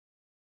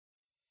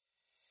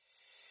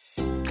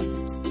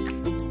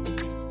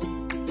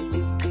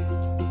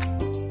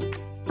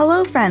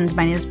Hello, friends.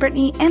 My name is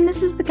Brittany, and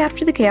this is the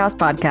Capture the Chaos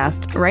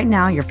podcast. Right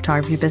now, your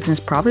photography business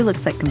probably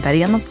looks like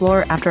confetti on the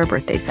floor after a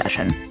birthday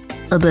session.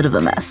 A bit of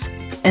a mess.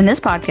 In this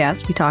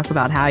podcast, we talk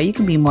about how you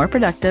can be more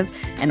productive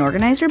and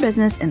organize your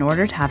business in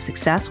order to have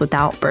success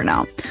without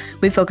burnout.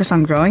 We focus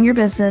on growing your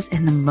business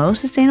in the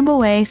most sustainable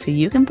way so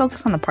you can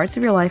focus on the parts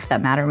of your life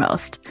that matter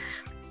most.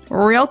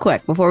 Real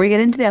quick, before we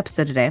get into the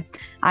episode today,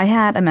 I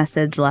had a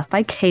message left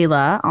by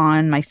Kayla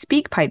on my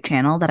SpeakPipe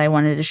channel that I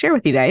wanted to share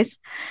with you guys.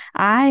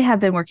 I have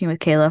been working with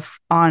Kayla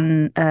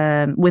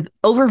with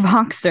over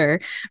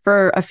Voxer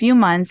for a few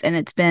months, and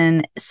it's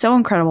been so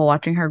incredible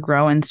watching her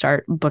grow and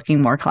start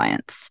booking more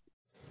clients.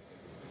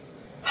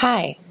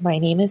 Hi, my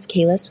name is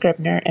Kayla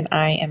Scribner, and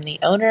I am the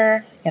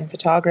owner and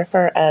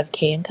photographer of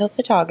K&Co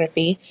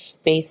Photography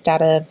based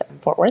out of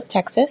Fort Worth,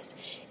 Texas.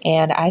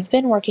 And I've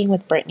been working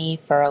with Brittany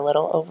for a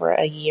little over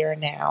a year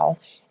now,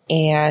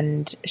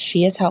 and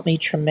she has helped me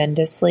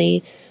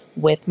tremendously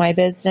with my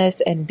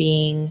business and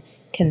being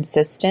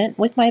consistent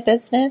with my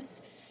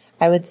business.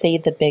 I would say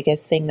the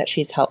biggest thing that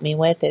she's helped me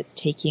with is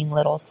taking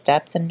little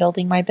steps in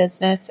building my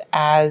business.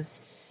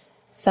 As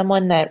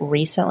someone that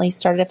recently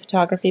started a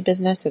photography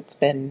business, it's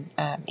been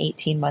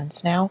 18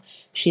 months now,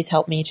 she's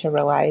helped me to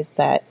realize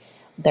that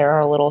there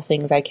are little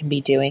things I can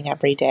be doing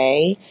every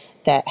day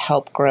that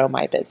help grow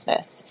my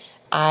business.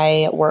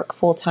 I work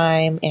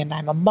full-time and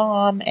I'm a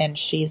mom, and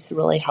she's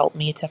really helped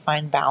me to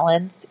find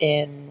balance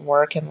in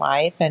work and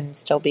life and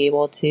still be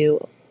able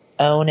to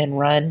own and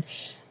run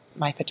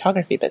my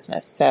photography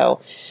business. So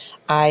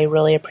I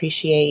really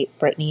appreciate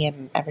Brittany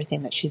and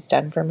everything that she's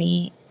done for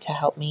me to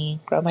help me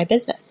grow my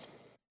business.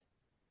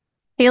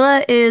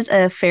 Kayla is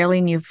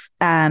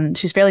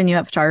she's fairly new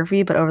at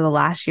photography, but over the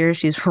last year,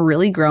 she's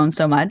really grown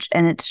so much,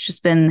 and it's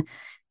just been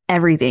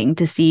everything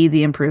to see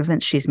the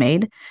improvements she's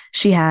made.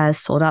 She has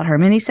sold out her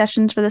mini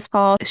sessions for this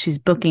fall. She's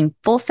booking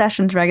full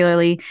sessions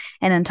regularly.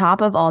 And on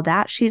top of all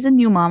that, she's a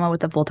new mama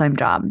with a full-time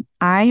job.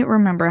 I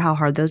remember how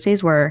hard those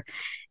days were,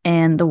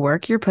 and the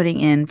work you're putting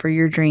in for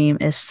your dream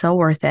is so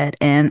worth it.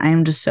 And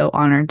I'm just so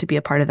honored to be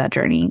a part of that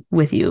journey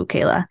with you,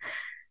 Kayla.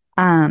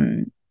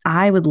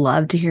 I would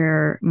love to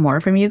hear more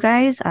from you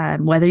guys,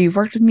 whether you've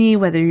worked with me,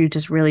 whether you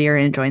just really are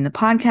enjoying the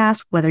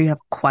podcast, whether you have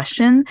a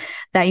question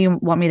that you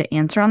want me to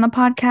answer on the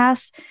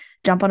podcast.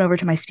 Jump on over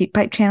to my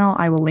SpeakPipe channel.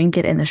 I will link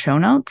it in the show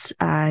notes.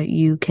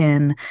 You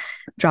can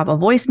drop a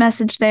voice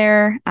message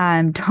there.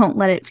 Don't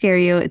let it scare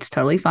you. It's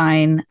totally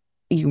fine.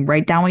 You can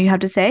write down what you have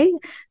to say,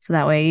 so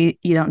that way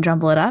you don't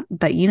jumble it up.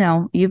 But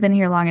you've been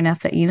here long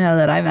enough that you know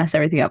that I mess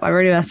everything up. I've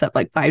already messed up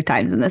like 5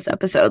 times in this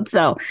episode,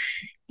 so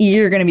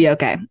you're going to be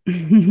okay.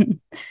 All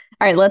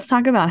right, let's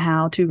talk about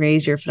how to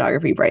raise your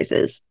photography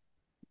prices.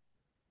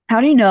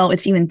 How do you know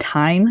it's even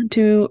time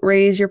to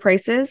raise your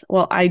prices?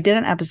 Well, I did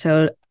an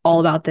episode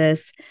all about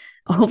this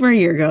over a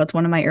year ago. It's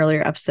one of my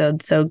earlier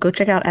episodes. So go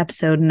check out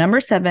episode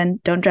number 7.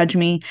 Don't judge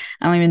me.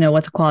 I don't even know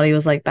what the quality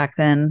was like back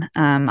then.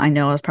 I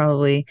know I was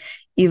probably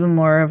even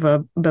more of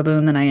a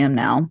baboon than I am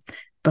now.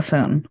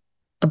 Buffoon.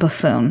 A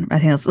buffoon. I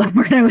think that's the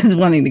word I was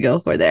wanting to go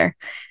for there.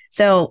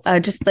 So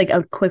just like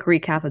a quick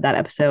recap of that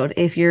episode.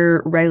 If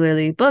you're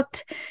regularly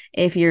booked,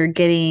 if you're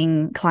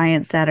getting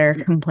clients that are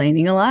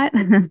complaining a lot,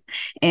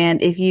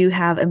 and if you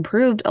have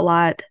improved a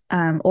lot,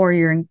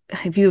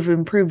 if you've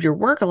improved your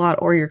work a lot,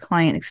 or your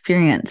client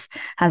experience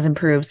has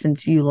improved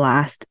since you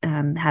last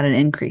had an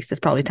increase, it's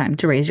probably time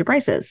to raise your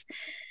prices.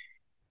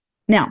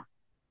 Now,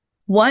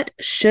 what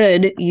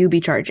should you be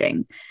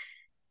charging?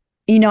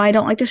 I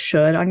don't like to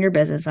should on your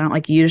business. I don't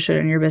like you to should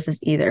on your business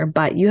either,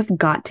 but you have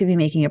got to be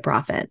making a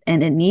profit,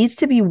 and it needs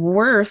to be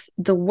worth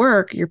the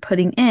work you're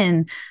putting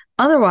in.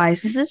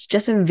 Otherwise, this is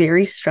just a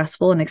very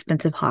stressful and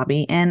expensive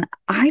hobby, and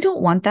I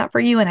don't want that for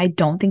you, and I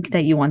don't think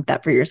that you want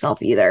that for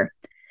yourself either.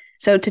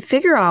 So to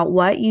figure out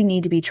what you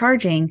need to be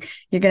charging,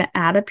 you're going to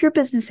add up your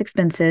business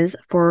expenses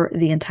for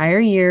the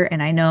entire year,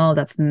 and I know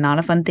that's not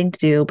a fun thing to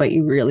do, but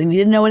you really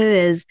need to know what it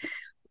is.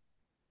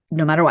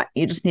 No matter what,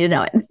 you just need to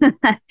know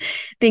it.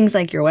 Things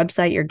like your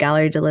website, your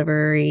gallery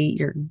delivery,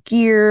 your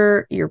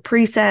gear, your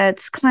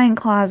presets, client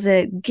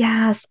closet,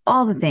 gas,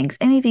 all the things,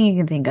 anything you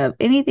can think of,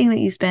 anything that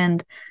you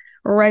spend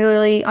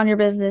regularly on your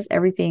business,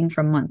 everything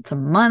from month to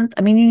month.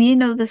 I mean, you need to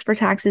know this for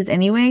taxes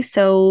anyway,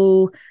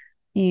 so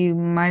you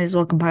might as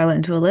well compile it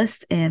into a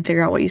list and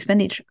figure out what you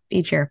spend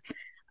each year.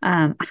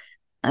 I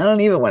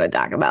don't even want to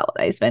talk about what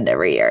I spend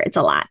every year. It's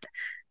a lot.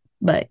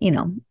 But, you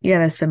got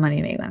to spend money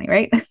to make money,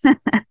 right?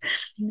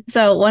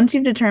 So once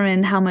you've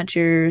determined how much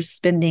you're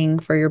spending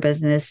for your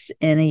business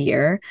in a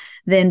year,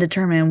 then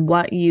determine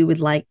what you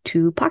would like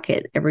to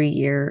pocket every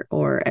year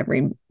or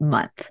every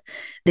month.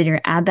 Then you're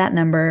going to add that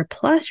number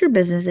plus your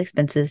business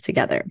expenses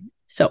together.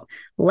 So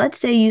let's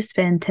say you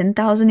spend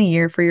 $10,000 a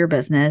year for your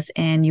business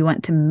and you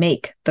want to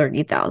make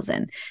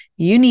 $30,000.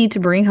 You need to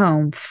bring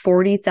home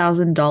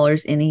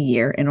 $40,000 in a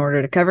year in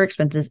order to cover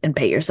expenses and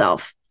pay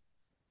yourself.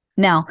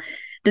 Now,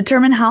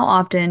 determine how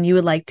often you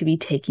would like to be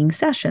taking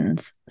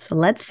sessions. So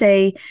let's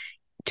say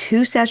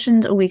 2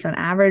 sessions a week on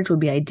average would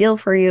be ideal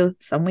for you.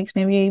 Some weeks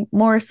maybe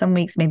more, some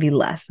weeks maybe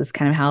less. That's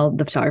kind of how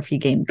the photography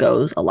game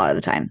goes a lot of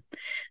the time.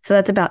 So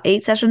that's about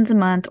 8 sessions a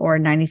month or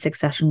 96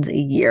 sessions a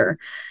year.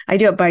 I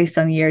do it based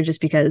on the year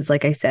just because,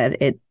 like I said,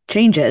 it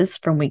changes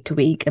from week to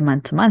week and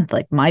month to month.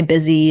 Like my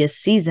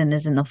busiest season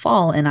is in the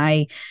fall, and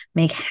I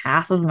make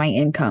half of my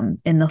income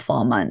in the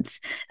fall months.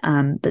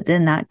 But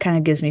then that kind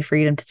of gives me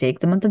freedom to take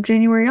the month of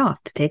January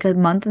off, to take a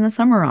month in the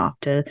summer off,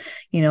 to,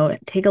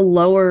 take a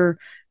lower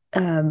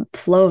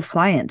flow of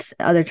clients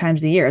other times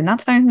of the year. And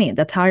that's fine with me.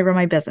 That's how I run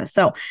my business.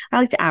 So I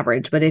like to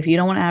average, but if you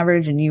don't want to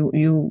average and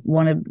you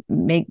want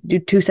to do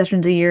 2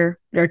 sessions a year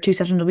or 2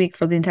 sessions a week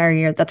for the entire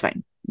year, that's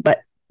fine.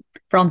 But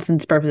for all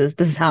intents and purposes,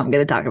 this is how I'm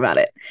going to talk about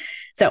it.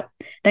 So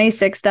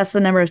 96, that's the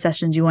number of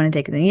sessions you want to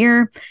take in the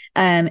year.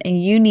 And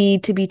you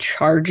need to be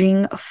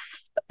charging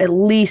at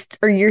least,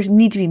 or you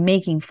need to be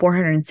making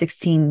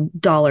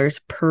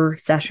 $416 per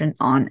session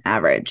on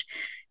average.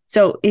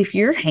 So if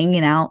you're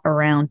hanging out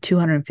around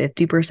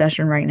 250 per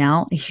session right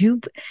now,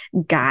 you've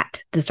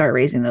got to start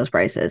raising those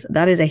prices.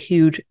 That is a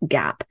huge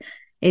gap.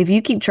 If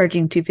you keep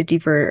charging 250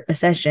 for a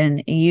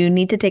session, you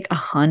need to take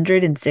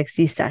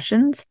 160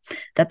 sessions.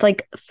 That's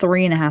like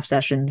 3.5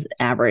 sessions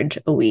average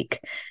a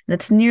week.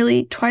 That's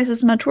nearly twice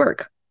as much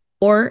work.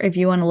 Or if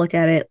you want to look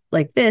at it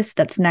like this,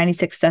 that's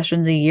 96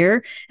 sessions a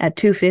year at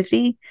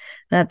 250.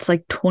 That's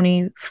like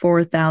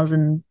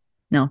 24,000.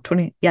 No,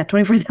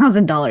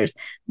 $24,000.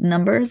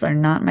 Numbers are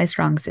not my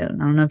strong suit. I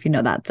don't know if you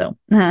know that. So,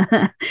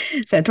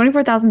 so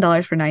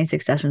 $24,000 for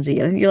 96 sessions a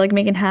year. You're like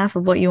making half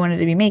of what you wanted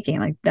to be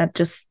making. Like that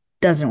just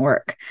doesn't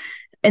work.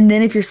 And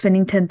then if you're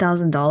spending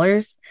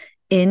 $10,000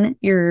 in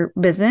your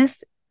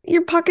business,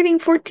 you're pocketing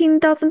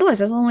 $14,000.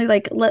 That's only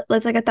like,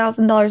 let's like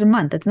 $1,000 a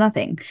month. It's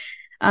nothing.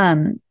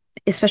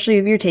 Especially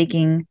if you're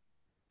taking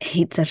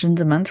 8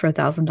 sessions a month for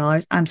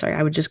 $1,000. I'm sorry,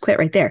 I would just quit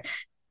right there.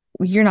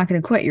 You're not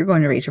going to quit. You're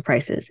going to raise your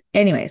prices.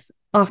 Anyways,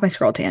 off my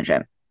scroll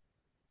tangent.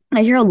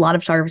 I hear a lot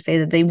of photographers say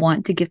that they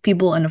want to give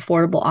people an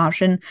affordable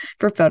option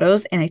for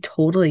photos, and I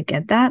totally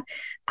get that.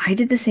 I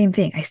did the same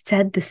thing. I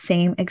said the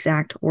same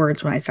exact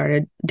words when I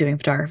started doing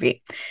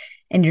photography.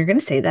 And you're going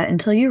to say that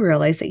until you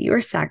realize that you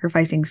are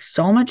sacrificing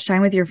so much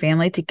time with your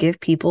family to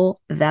give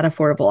people that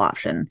affordable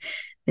option.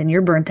 Then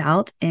you're burnt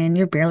out and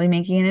you're barely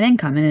making an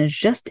income, and it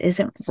just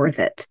isn't worth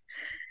it.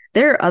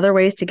 There are other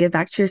ways to give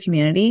back to your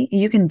community.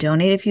 You can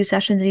donate a few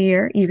sessions a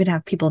year. You can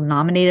have people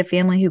nominate a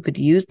family who could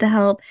use the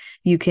help.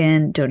 You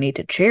can donate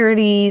to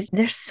charities.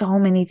 There's so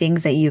many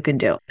things that you can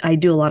do. I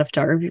do a lot of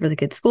photography for the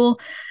kids' school.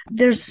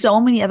 There's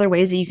so many other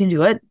ways that you can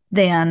do it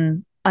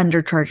than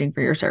undercharging for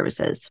your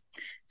services.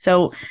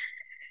 So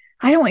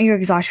I don't want you to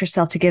exhaust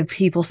yourself to give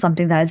people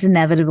something that is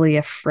inevitably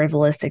a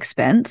frivolous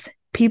expense.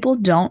 People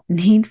don't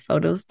need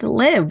photos to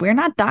live. We're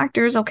not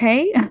doctors,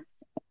 okay?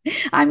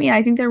 I mean,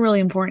 I think they're really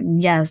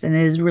important, yes, and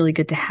it is really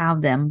good to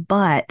have them,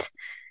 but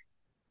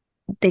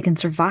they can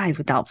survive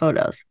without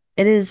photos.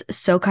 It is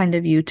so kind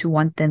of you to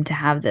want them to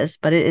have this,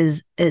 but it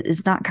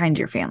is not kind to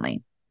your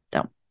family.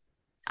 So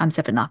I'm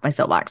stepping off my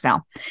soapbox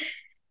now.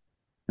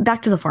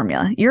 Back to the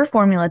formula. Your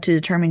formula to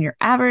determine your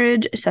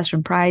average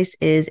session price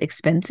is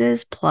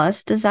expenses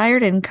plus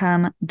desired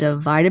income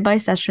divided by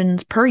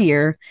sessions per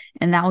year,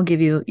 and that will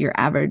give you your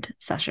average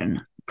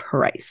session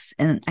price.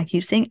 And I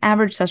keep saying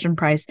average session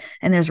price,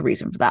 and there's a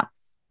reason for that.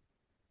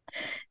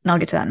 And I'll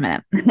get to that in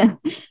a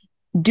minute.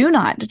 Do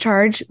not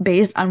charge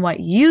based on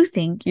what you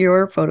think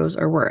your photos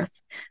are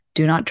worth.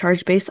 Do not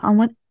charge based on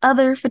what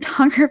other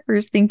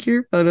photographers think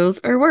your photos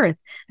are worth.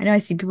 I know I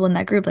see people in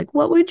that group like,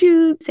 what would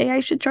you say I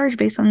should charge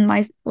based on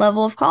my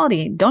level of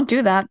quality? Don't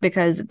do that,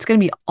 because it's going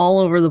to be all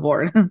over the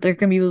board. There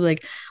can be people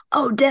like,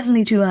 oh,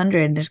 definitely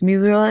 200. There's going to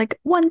be people like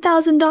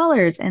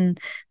 $1,000. And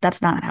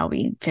that's not how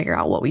we figure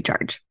out what we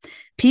charge.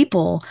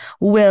 People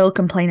will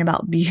complain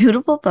about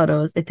beautiful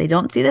photos if they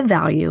don't see the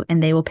value,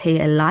 and they will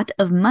pay a lot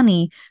of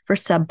money for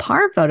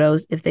subpar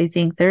photos if they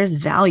think there's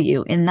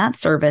value in that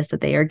service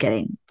that they are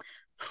getting.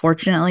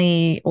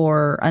 Fortunately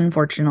or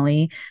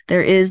unfortunately,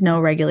 there is no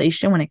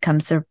regulation when it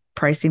comes to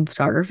pricing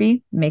photography.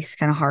 It makes it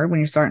kind of hard when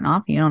you're starting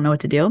off, you don't know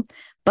what to do.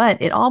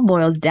 But it all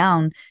boils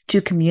down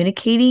to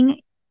communicating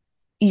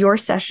your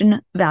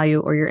session value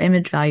or your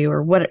image value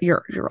or what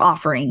you're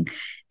offering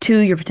to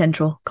your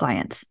potential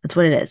clients. That's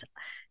what it is.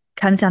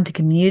 Comes down to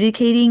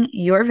communicating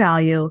your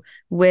value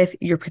with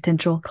your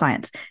potential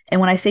clients. And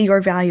when I say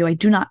your value, I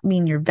do not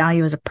mean your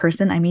value as a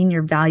person. I mean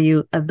your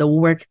value of the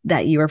work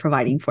that you are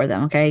providing for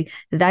them. Okay.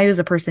 The value as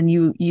a person,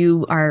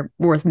 you are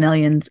worth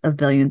millions of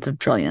billions of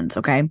trillions.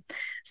 Okay.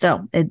 So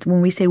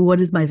when we say, what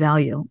is my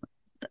value?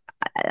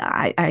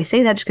 I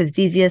say that just because it's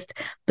easiest,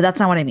 but that's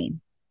not what I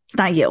mean. It's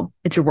not you.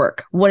 It's your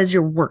work. What is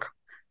your work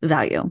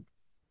value?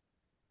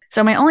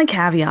 So my only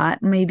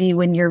caveat, maybe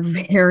when you're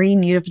very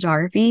new to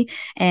photography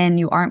and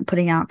you aren't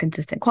putting out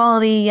consistent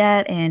quality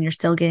yet, and you're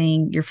still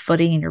getting your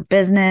footing in your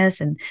business,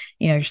 and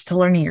you're still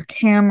learning your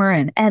camera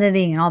and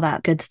editing and all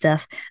that good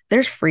stuff,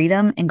 there's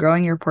freedom in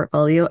growing your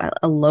portfolio at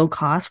a low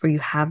cost where you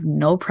have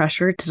no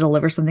pressure to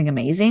deliver something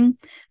amazing.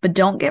 But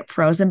don't get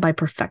frozen by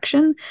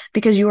perfection,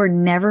 because you are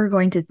never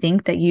going to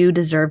think that you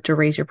deserve to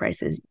raise your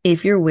prices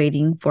if you're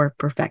waiting for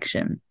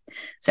perfection.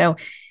 So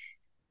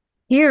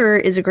here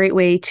is a great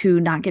way to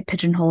not get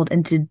pigeonholed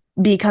into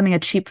becoming a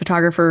cheap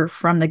photographer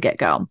from the get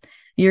go.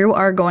 You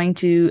are going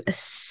to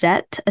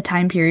set a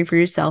time period for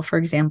yourself, for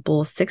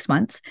example, 6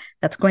 months.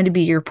 That's going to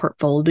be your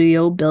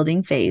portfolio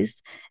building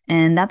phase.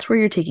 And that's where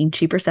you're taking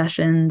cheaper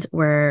sessions,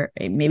 where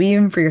maybe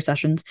even for your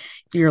sessions,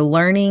 you're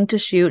learning to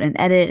shoot and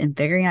edit and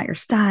figuring out your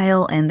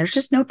style. And there's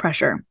just no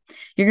pressure.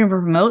 You're going to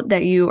promote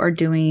that you are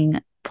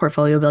doing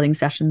portfolio building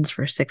sessions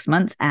for 6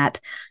 months at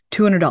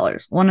 $200,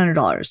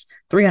 $100,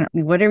 $300,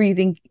 whatever you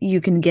think you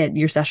can get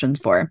your sessions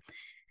for.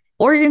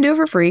 Or you're going to do it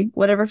for free,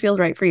 whatever feels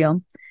right for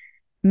you.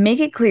 Make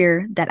it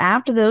clear that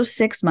after those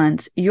 6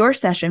 months, your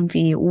session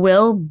fee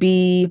will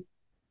be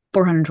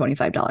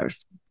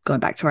 $425, going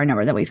back to our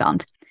number that we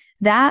found.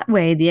 That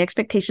way, the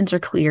expectations are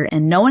clear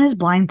and no one is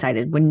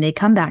blindsided when they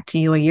come back to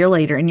you a year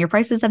later and your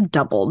prices have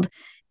doubled.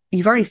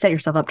 You've already set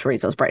yourself up to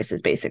raise those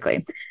prices,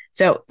 basically.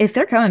 So if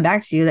they're coming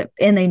back to you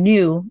and they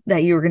knew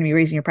that you were going to be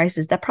raising your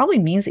prices, that probably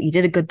means that you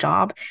did a good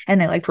job and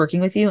they liked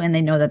working with you and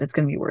they know that it's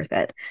going to be worth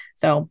it.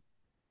 So,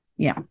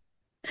 yeah,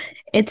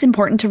 it's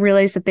important to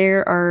realize that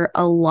there are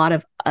a lot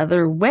of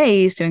other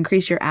ways to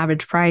increase your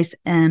average price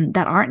and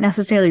that aren't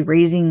necessarily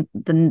raising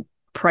the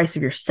price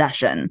of your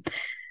session.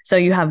 So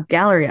you have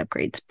gallery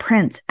upgrades,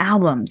 prints,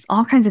 albums,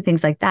 all kinds of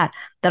things like that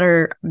that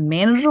are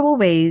manageable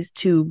ways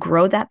to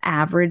grow that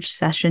average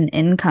session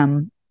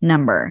income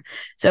number.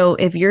 So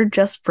if you're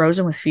just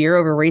frozen with fear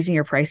over raising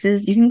your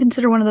prices, you can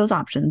consider one of those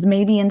options.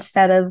 Maybe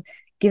instead of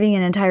giving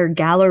an entire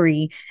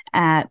gallery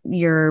at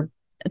your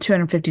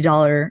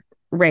 $250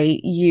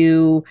 rate,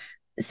 you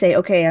say,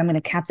 okay, I'm going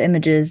to cap the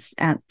images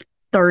at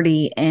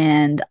 30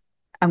 and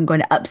I'm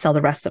going to upsell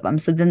the rest of them.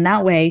 So then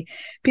that way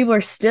people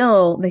are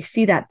still, they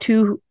see that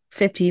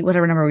 250,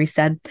 whatever number we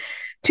said,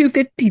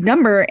 250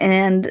 number,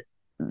 and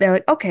they're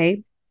like,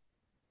 okay,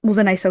 well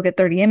then I still get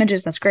 30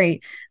 images. That's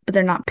great. But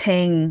they're not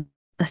paying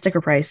a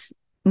sticker price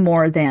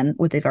more than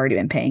what they've already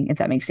been paying, if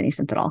that makes any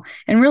sense at all.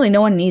 And really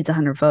no one needs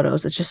 100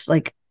 photos. It's just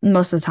like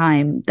most of the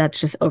time that's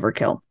just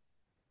overkill.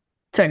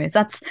 So anyways,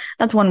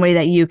 that's one way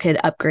that you could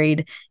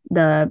upgrade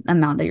the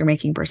amount that you're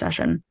making per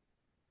session.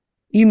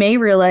 You may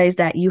realize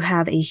that you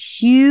have a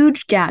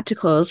huge gap to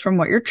close from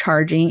what you're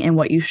charging and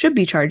what you should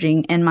be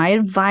charging. And my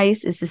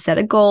advice is to set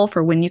a goal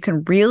for when you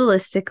can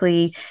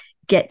realistically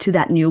get to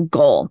that new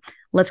goal.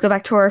 Let's go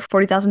back to our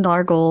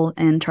 $40,000 goal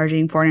and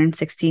charging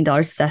 $416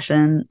 a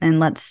session. And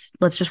let's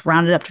just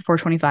round it up to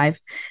 $425.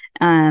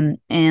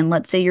 And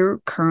let's say you're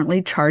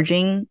currently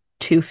charging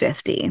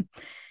 $250.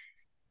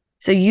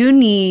 So you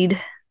need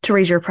to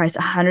raise your price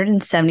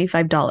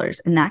 $175,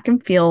 and that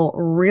can feel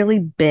really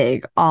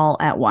big all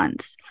at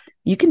once.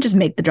 You can just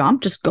make the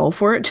jump, just go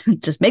for it,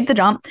 just make the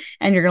jump,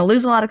 and you're going to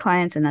lose a lot of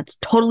clients, and that's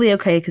totally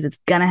okay because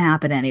it's going to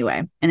happen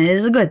anyway. And it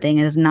is a good thing.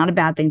 It is not a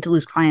bad thing to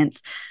lose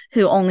clients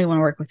who only want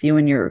to work with you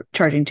when you're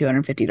charging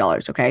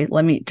 $250, okay?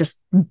 Let me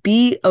just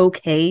be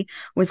okay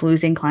with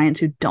losing clients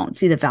who don't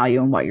see the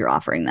value in what you're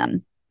offering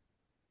them.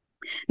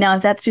 Now,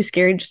 if that's too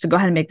scary just to go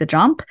ahead and make the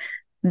jump,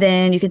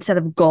 then you can set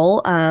a goal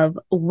of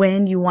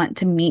when you want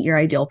to meet your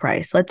ideal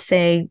price. Let's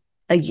say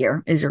a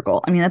year is your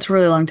goal. I mean, that's a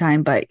really long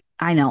time, but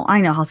I know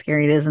how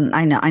scary it is, and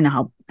I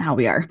know how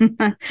we are.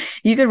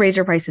 You could raise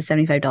your price to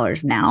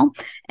 $75 now,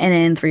 and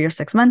in 3 or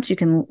 6 months, you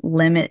can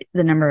limit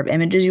the number of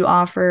images you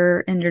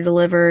offer in your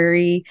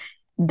delivery.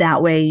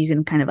 That way, you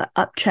can kind of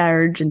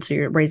upcharge, and so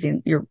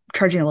you're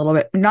charging a little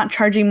bit, not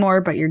charging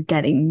more, but you're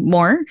getting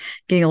more,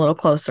 getting a little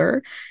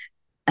closer.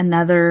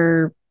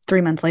 Another 3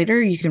 months later,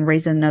 you can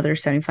raise another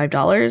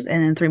 $75.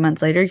 And then 3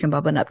 months later, you can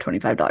bump it up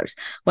 $25,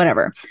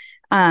 whatever.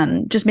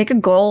 Just make a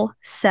goal,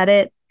 set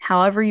it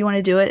however you want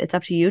to do it. It's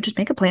up to you. Just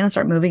make a plan and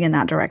start moving in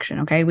that direction.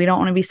 Okay. We don't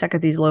want to be stuck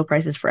at these low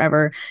prices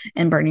forever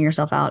and burning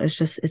yourself out.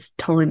 It's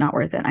totally not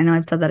worth it. I know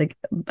I've said that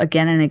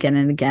again and again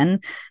and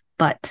again,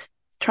 but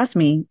trust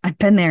me, I've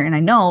been there and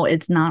I know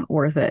it's not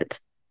worth it.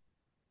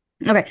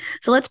 Okay.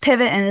 So let's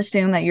pivot and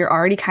assume that you're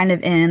already kind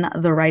of in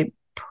the right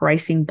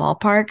pricing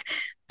ballpark,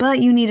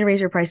 but you need to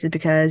raise your prices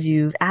because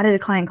you've added a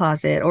client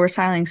closet or a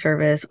styling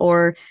service,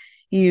 or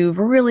you've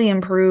really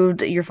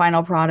improved your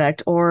final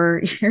product,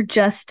 or you're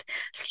just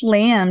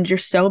slammed. You're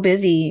so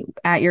busy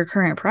at your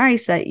current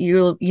price that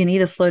you need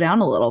to slow down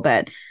a little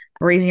bit.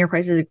 Raising your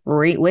price is a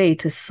great way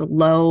to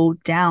slow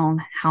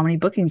down how many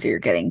bookings that you're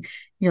getting.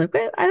 You're like,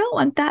 wait, I don't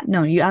want that.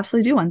 No, you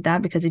absolutely do want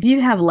that, because if you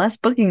have less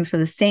bookings for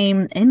the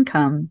same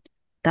income,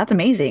 that's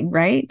amazing,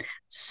 right?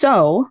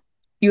 So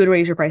you would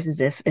raise your prices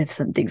if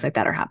some things like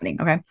that are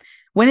happening. Okay.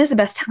 When is the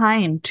best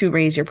time to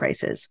raise your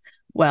prices?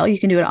 Well, you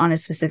can do it on a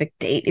specific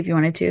date if you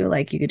wanted to.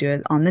 Like you could do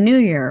it on the new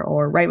year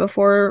or right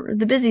before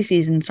the busy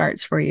season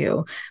starts for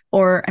you.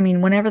 Or, I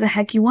mean, whenever the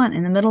heck you want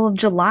in the middle of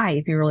July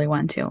if you really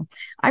want to.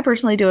 I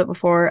personally do it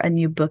before a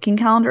new booking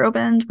calendar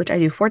opens, which I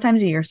do 4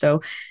 times a year.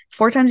 So,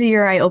 4 times a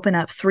year, I open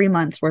up 3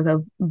 months worth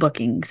of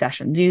booking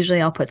sessions.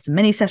 Usually, I'll put some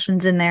mini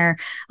sessions in there,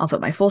 I'll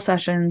put my full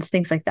sessions,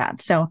 things like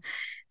that. So,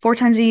 4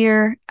 times a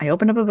year, I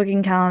open up a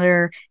booking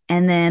calendar.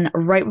 And then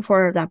right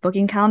before that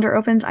booking calendar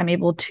opens, I'm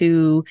able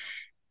to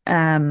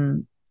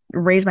um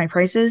raise my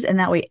prices, and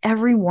that way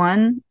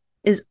everyone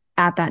is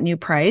at that new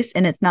price,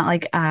 and it's not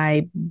like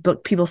I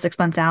book people 6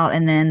 months out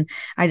and then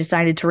I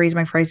decided to raise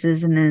my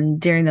prices, and then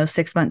during those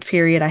 6 month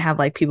period I have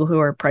like people who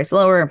are priced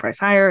lower and priced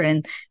higher,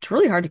 and it's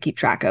really hard to keep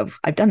track of.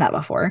 I've done that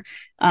before.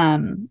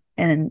 And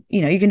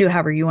you can do it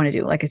however you want to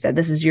do. Like I said,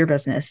 this is your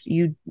business.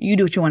 You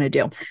do what you want to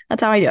do.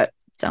 That's how I do it.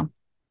 So if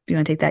you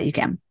want to take that, you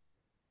can.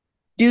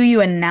 Do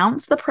you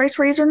announce the price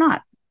raise or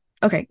not?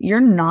 Okay, you're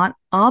not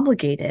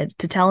obligated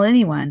to tell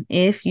anyone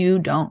if you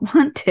don't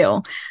want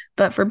to.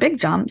 But for big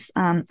jumps,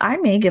 I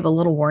may give a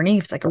little warning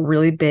if it's like a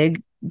really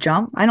big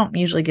jump. I don't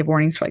usually give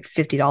warnings for like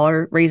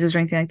 $50 raises or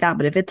anything like that.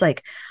 But if it's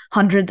like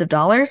hundreds of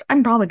dollars,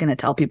 I'm probably going to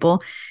tell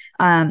people.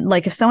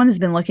 Like if someone has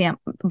been looking at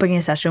booking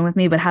a session with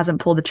me but hasn't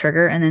pulled the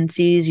trigger and then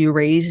sees you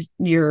raise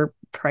your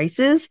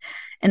prices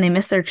and they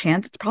miss their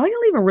chance, it's probably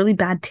gonna leave a really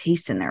bad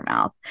taste in their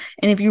mouth.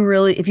 And if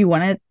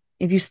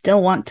you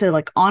still want to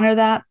like honor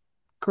that,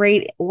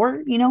 great.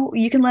 Or,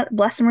 you can let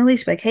bless and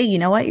release, like, hey, you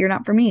know what? You're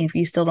not for me if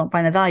you still don't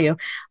find the value.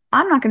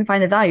 I'm not going to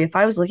find the value. If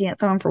I was looking at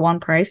someone for one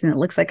price and it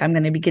looks like I'm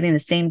going to be getting the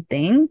same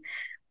thing,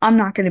 I'm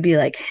not going to be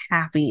like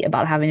happy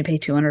about having to pay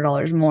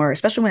 $200 more,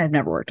 especially when I've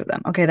never worked with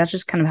them. Okay. That's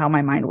just kind of how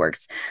my mind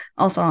works.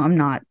 Also, I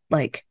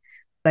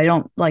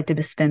don't like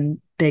to spend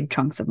big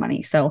chunks of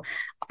money. So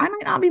I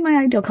might not be my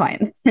ideal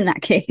client in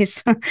that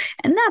case.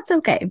 And that's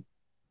okay.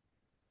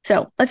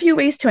 So, a few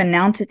ways to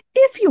announce it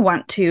if you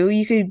want to.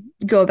 You could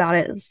go about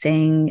it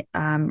saying,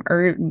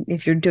 or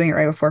if you're doing it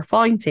right before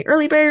fall, you can say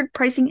early bird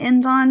pricing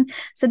ends on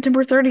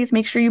September 30th.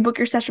 Make sure you book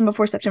your session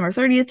before September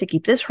 30th to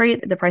keep this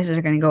rate. The prices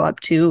are going to go up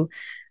to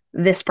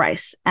this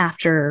price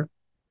after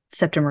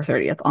September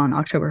 30th on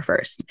October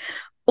 1st.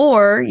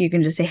 Or you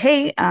can just say,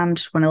 hey,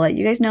 just want to let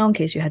you guys know in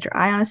case you had your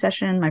eye on a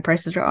session, my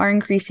prices are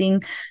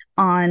increasing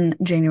on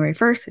January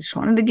 1st. I just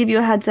wanted to give you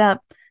a heads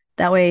up.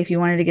 That way, if you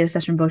wanted to get a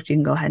session booked, you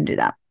can go ahead and do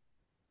that.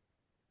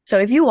 So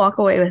if you walk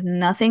away with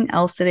nothing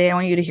else today, I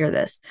want you to hear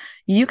this.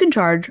 You can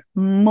charge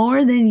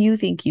more than you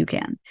think you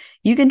can.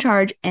 You can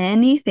charge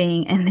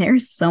anything, and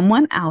there's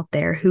someone out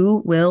there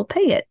who will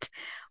pay it.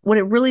 What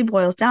it really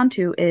boils down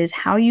to is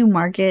how you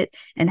market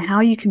and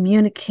how you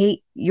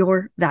communicate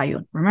your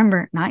value.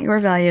 Remember, not your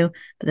value,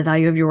 but the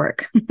value of your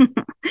work.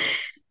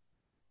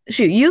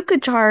 Shoot, you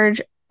could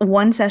charge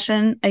one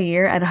session a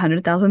year at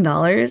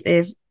 $100,000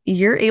 if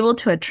you're able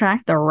to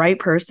attract the right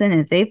person.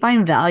 And if they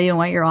find value in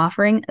what you're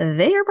offering,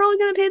 they are probably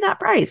going to pay that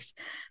price.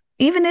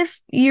 Even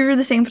if you're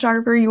the same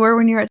photographer you were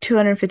when you're at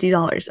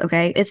 $250,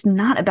 okay? It's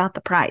not about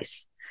the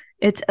price.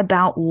 It's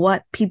about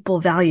what people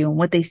value and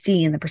what they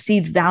see and the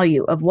perceived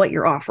value of what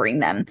you're offering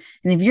them.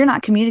 And if you're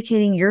not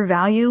communicating your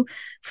value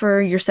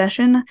for your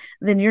session,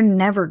 then you're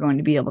never going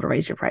to be able to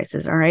raise your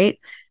prices, all right?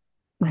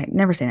 Okay,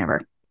 never say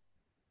never.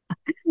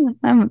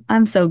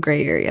 I'm so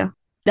gray area.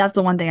 That's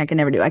the one thing I can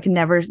never do. I can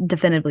never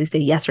definitively say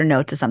yes or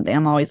no to something.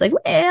 I'm always like,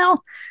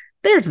 well,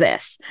 there's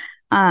this.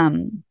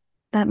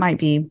 That might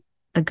be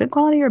a good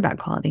quality or a bad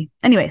quality.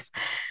 Anyways,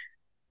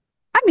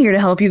 I'm here to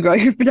help you grow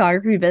your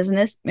photography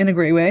business in a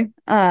great way,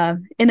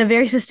 in a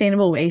very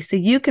sustainable way, so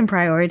you can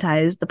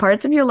prioritize the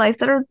parts of your life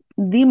that are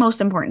the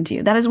most important to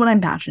you. That is what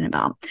I'm passionate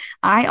about.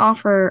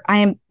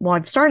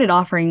 I've started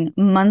offering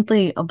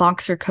monthly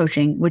Voxer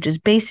coaching, which is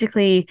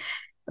basically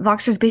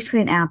Voxer is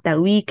basically an app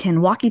that we can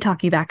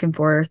walkie-talkie back and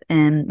forth,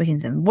 and we can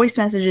send voice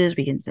messages,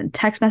 we can send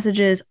text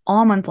messages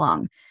all month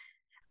long.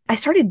 I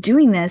started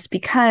doing this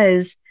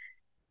because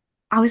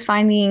I was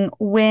finding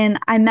when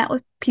I met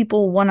with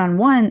people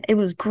one-on-one, it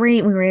was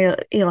great. We were able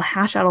to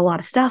hash out a lot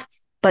of stuff,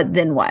 but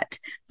then what?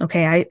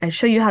 Okay, I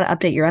show you how to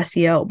update your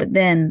SEO, but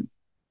then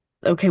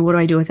okay, what do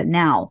I do with it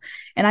now?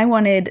 And I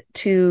wanted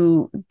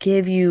to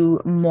give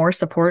you more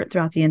support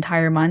throughout the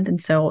entire month.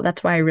 And so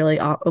that's why I really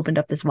opened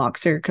up this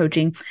Voxer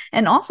coaching.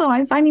 And also,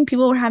 I'm finding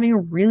people are having a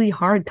really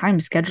hard time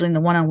scheduling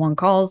the one-on-one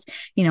calls.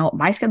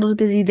 My schedule is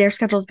busy, their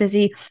schedule is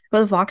busy.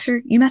 But with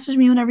Voxer, you message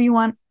me whenever you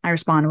want. I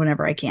respond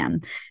whenever I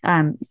can,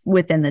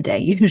 within the day,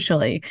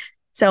 usually.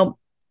 So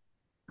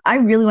I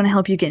really want to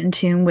help you get in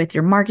tune with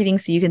your marketing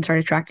so you can start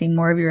attracting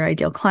more of your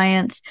ideal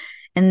clients.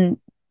 And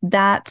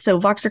so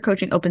Voxer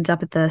coaching opens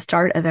up at the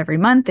start of every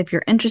month. If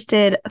you're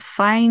interested,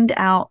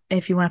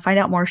 if you want to find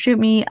out more, shoot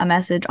me a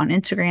message on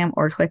Instagram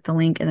or click the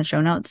link in the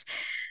show notes.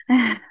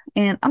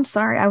 And I'm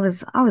sorry, I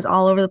was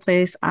all over the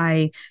place.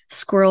 I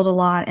squirreled a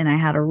lot and I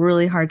had a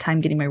really hard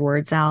time getting my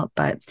words out,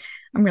 but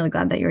I'm really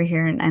glad that you're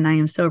here, and I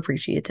am so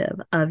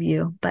appreciative of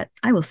you. But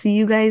I will see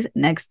you guys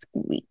next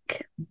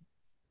week.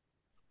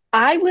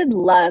 I would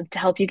love to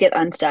help you get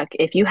unstuck.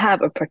 If you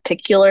have a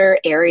particular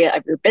area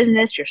of your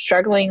business you're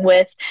struggling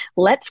with,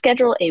 let's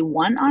schedule a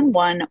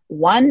one-on-one,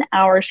 1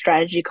 hour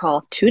strategy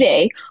call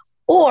today.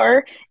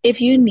 Or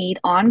if you need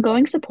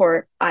ongoing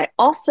support, I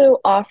also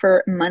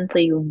offer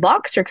monthly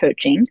Voxer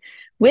coaching.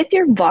 With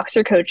your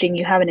Voxer coaching,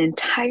 you have an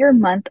entire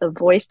month of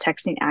voice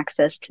texting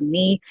access to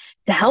me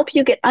to help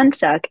you get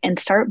unstuck and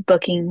start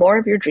booking more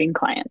of your dream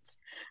clients.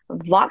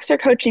 Voxer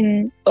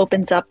coaching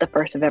opens up the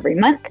first of every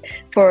month.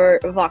 For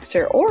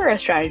Voxer or a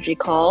strategy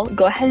call,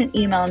 go ahead and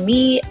email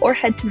me or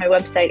head to my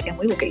website and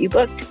we will get you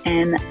booked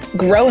and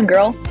grow and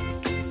girl.